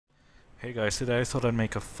Hey guys, today I thought I'd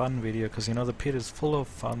make a fun video because you know the pit is full of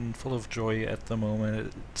fun, full of joy at the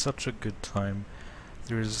moment. It's such a good time.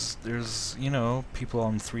 There's you know people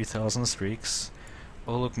on 3,000 streaks.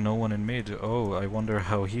 Oh look, no one in mid. Oh, I wonder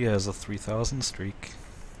how he has a 3,000 streak.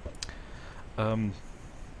 Um.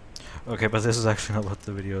 Okay, but this is actually not what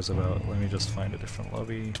the video is about. Let me just find a different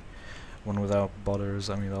lobby, one without botters.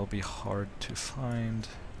 I mean that'll be hard to find.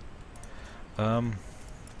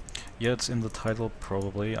 Yeah, it's in the title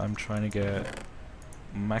probably. I'm trying to get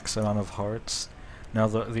max amount of hearts. Now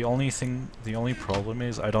the only problem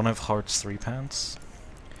is I don't have hearts 3 pants.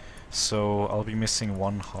 So I'll be missing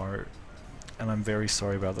one heart. And I'm very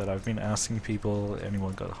sorry about that. I've been asking people,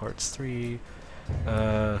 anyone got hearts 3?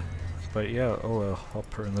 But yeah, oh a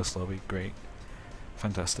hopper in this lobby, great.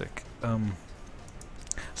 Fantastic.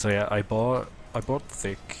 So yeah, I bought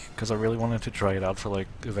Thick because I really wanted to try it out for like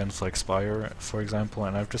events like Spire, for example,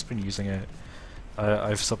 and I've just been using it.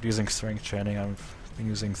 I've stopped using strength chanting. I've been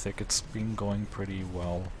using Thick. It's been going pretty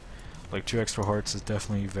well. Like 2 extra hearts is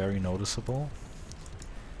definitely very noticeable.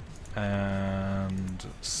 And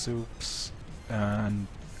soups, and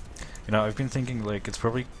you know I've been thinking like it's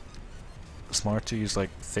probably smart to use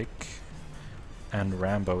like Thick and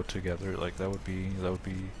Rambo together. Like that would be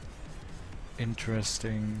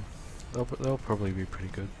interesting. They'll probably be pretty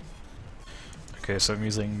good. Okay, so I'm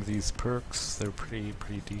using these perks. They're pretty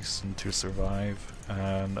decent to survive.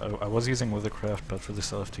 And I was using Withercraft, but for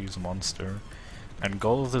this I'll have to use Monster. And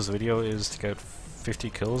goal of this video is to get 50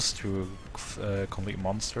 kills to complete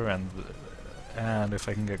Monster, and if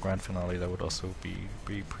I can get Grand Finale, that would also be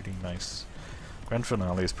pretty nice. Grand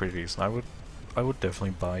Finale is pretty decent. I would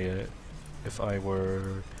definitely buy it if I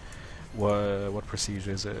were. What prestige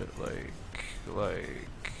is it? Like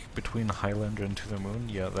between Highlander and To the Moon?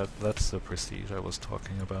 Yeah, that's the prestige I was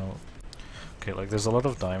talking about. Okay, like there's a lot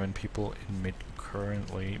of diamond people in mid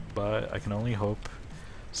currently, but I can only hope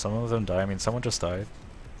some of them die. I mean, someone just died.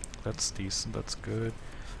 That's decent, that's good.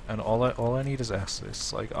 And all I need is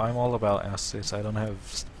assists. Like, I'm all about assists. I don't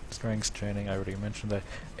have strength training, I already mentioned that.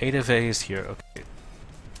 8 of A is here, okay.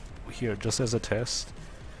 Here, just as a test,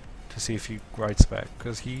 to see if he writes back,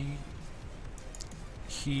 because he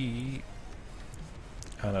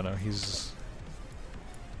I don't know, he's...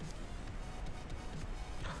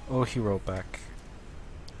 Oh, he wrote back.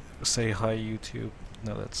 Say hi, YouTube.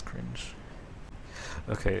 No, that's cringe.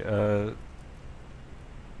 Okay,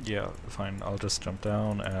 yeah, fine, I'll just jump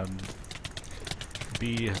down and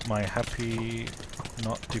be my happy,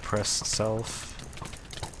 not depressed self.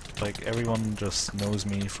 Like, everyone just knows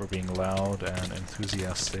me for being loud and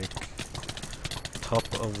enthusiastic. Top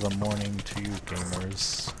of the morning to you,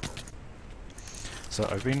 gamers. So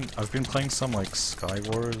I've been playing some like Sky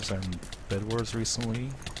Wars and Bed Wars recently.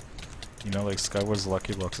 You know, like Sky Wars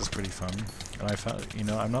Lucky Blocks is pretty fun, and I found, you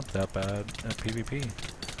know, I'm not that bad at PvP.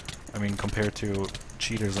 I mean, compared to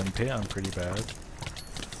cheaters in Pit, I'm pretty bad.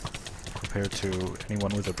 Compared to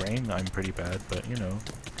anyone with a brain, I'm pretty bad. But you know,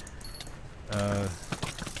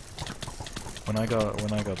 when I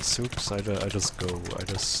got soups, I just go.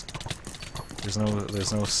 There's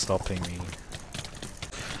no stopping me.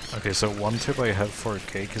 Okay, so one tip I have for a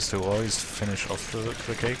cake is to always finish off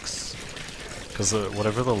the cakes, because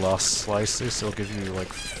whatever the last slice is, it'll give you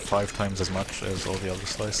like 5 times as much as all the other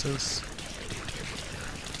slices,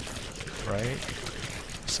 right?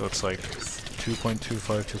 So it's like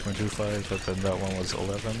 2.25, 2.25, but then that one was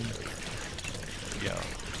 11. Yeah,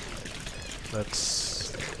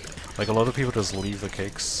 that's like a lot of people just leave the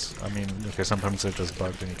cakes. I mean, okay, sometimes they're just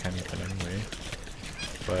bugged and you can't eat them anyway.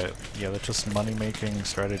 But yeah, that's just money-making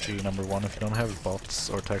strategy number 1. If you don't have bots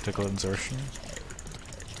or tactical insertion,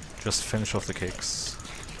 just finish off the cakes.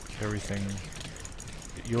 Everything.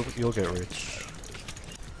 You'll get rich.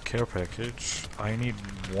 Care package. I need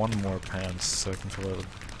 1 more pants so I can fill out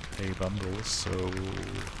a bundle, so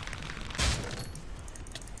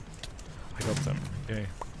I got them. Yay.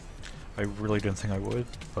 I really didn't think I would,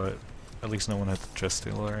 but at least no one had the chest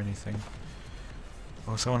steal or anything.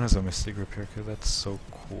 Oh, someone has a Mystic Repair Kit, that's so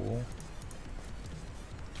cool.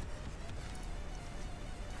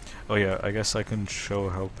 Oh yeah, I guess I can show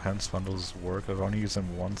how pants bundles work. I've only used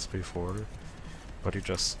them once before, but you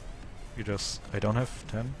just, I don't have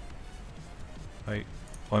 10? Oh,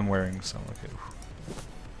 I'm wearing some, okay.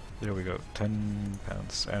 There we go, 10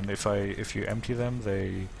 pants. And if you empty them,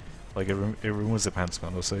 they, like it removes the pants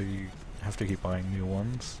bundle, so you have to keep buying new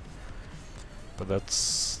ones. But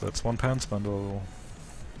that's 1 pants bundle.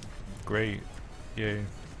 Great. Yay.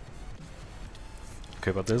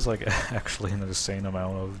 Okay, but there's like actually an insane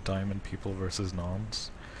amount of diamond people versus noms.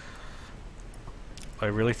 I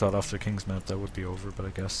really thought after King's Map that would be over, but I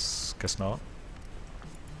guess not.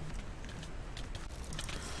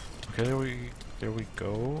 Okay, there we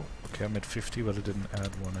go. Okay, I'm at 50, but it didn't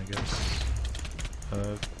add one, I guess.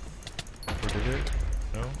 Or did it?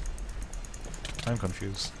 No? I'm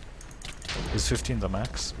confused. Is 15 the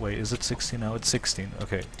max? Wait, is it 16 now? It's 16.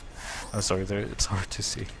 Okay. I'm sorry, there it's hard to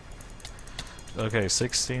see. Okay,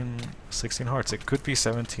 16 hearts. It could be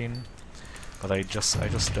 17, but I just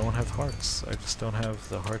don't have hearts. I just don't have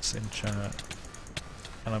the hearts in chat.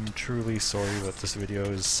 And I'm truly sorry that this video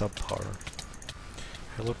is subpar.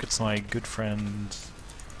 Hey look, it's my good friend.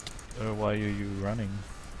 Why are you running?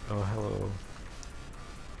 Oh, hello.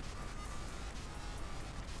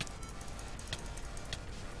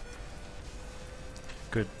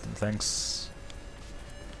 Good, thanks.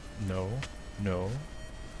 No, no.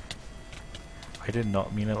 I did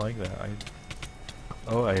not mean it like that.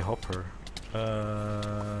 Oh, I hop her.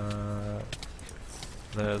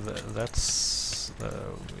 That's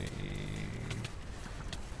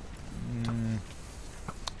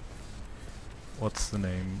what's the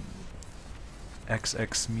name?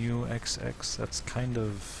 XX mu XX.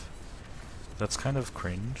 That's kind of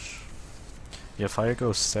cringe. Yeah, if I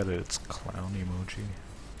go set it, it's clown emoji.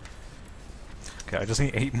 Okay, I just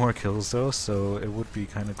need 8 more kills though, so it would be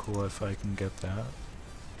kind of cool if I can get that.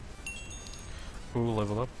 Ooh,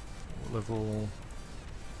 level up, level.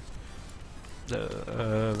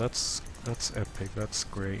 That's epic. That's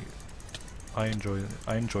great. I enjoy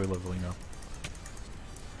leveling up.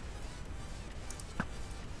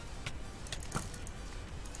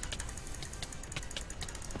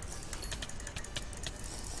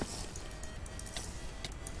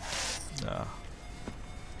 Nah.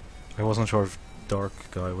 I wasn't sure if Dark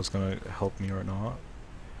Guy was gonna help me or not,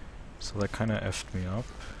 so that kind of effed me up.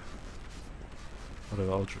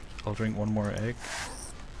 Whatever, I'll drink one more egg.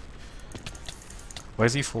 Why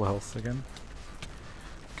is he full health again?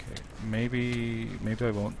 Okay, maybe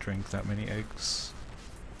I won't drink that many eggs.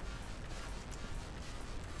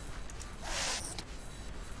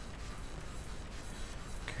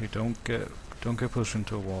 Okay, don't get pushed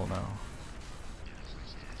into a wall now.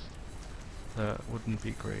 That wouldn't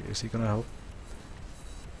be great. Is he gonna help?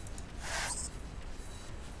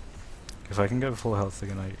 If I can get full health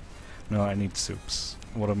again, no, I need soups.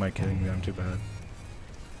 What am I kidding me? I'm too bad.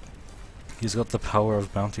 He's got the power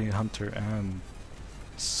of Bounty Hunter and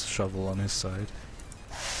Shovel on his side.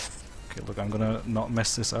 Okay, look, I'm gonna not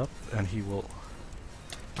mess this up, and he will.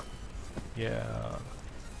 Yeah.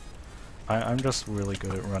 I'm just really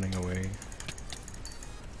good at running away.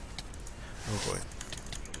 Oh boy.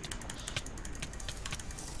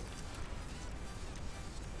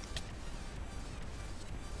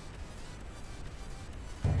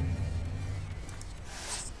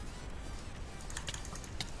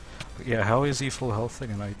 Yeah, how is he full health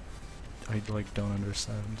again? I like don't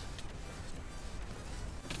understand.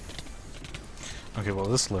 Okay, well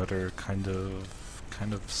this letter kind of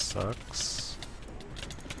sucks.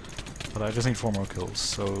 But I just need 4 more kills,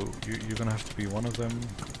 so you're gonna have to be one of them.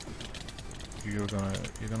 You're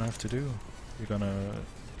gonna have to do. You're gonna.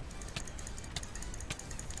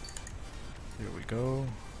 Here we go.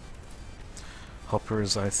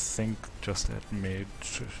 Hoppers, I think, just at mid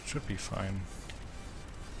should be fine.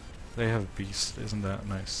 They have Beast, isn't that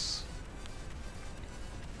nice?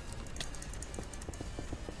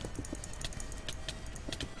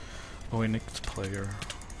 Oh, we nicked player.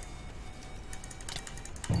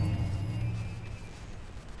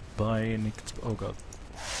 Bye, nicked. Oh god.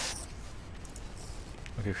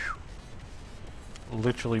 Okay, phew.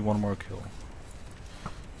 Literally 1 more kill.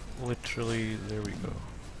 Literally, there we go.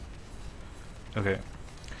 Okay.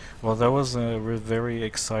 Well, that was a very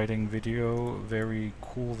exciting video, very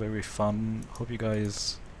cool, very fun. Hope you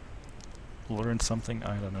guys learned something.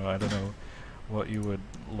 I don't know what you would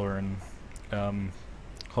learn.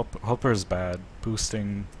 Hopper's bad,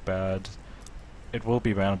 boosting bad. It will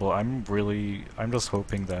be bannable. I'm just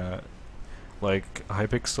hoping that like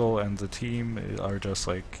Hypixel and the team are just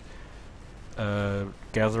like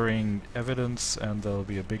gathering evidence, and there'll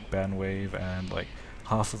be a big ban wave, and like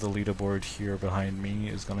half of the leaderboard here behind me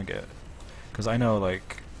is gonna get, because I know,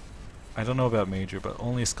 like, I don't know about Major, but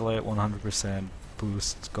only Skelett 100%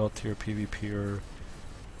 boost, God tier, PvPer.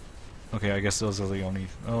 Okay, I guess those are the only.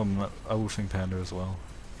 Oh, a Woofing Panda as well.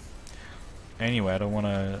 Anyway, I don't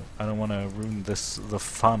wanna ruin the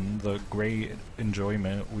fun, the great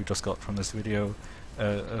enjoyment we just got from this video.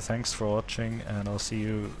 Thanks for watching, and I'll see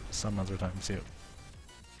you some other time. See you.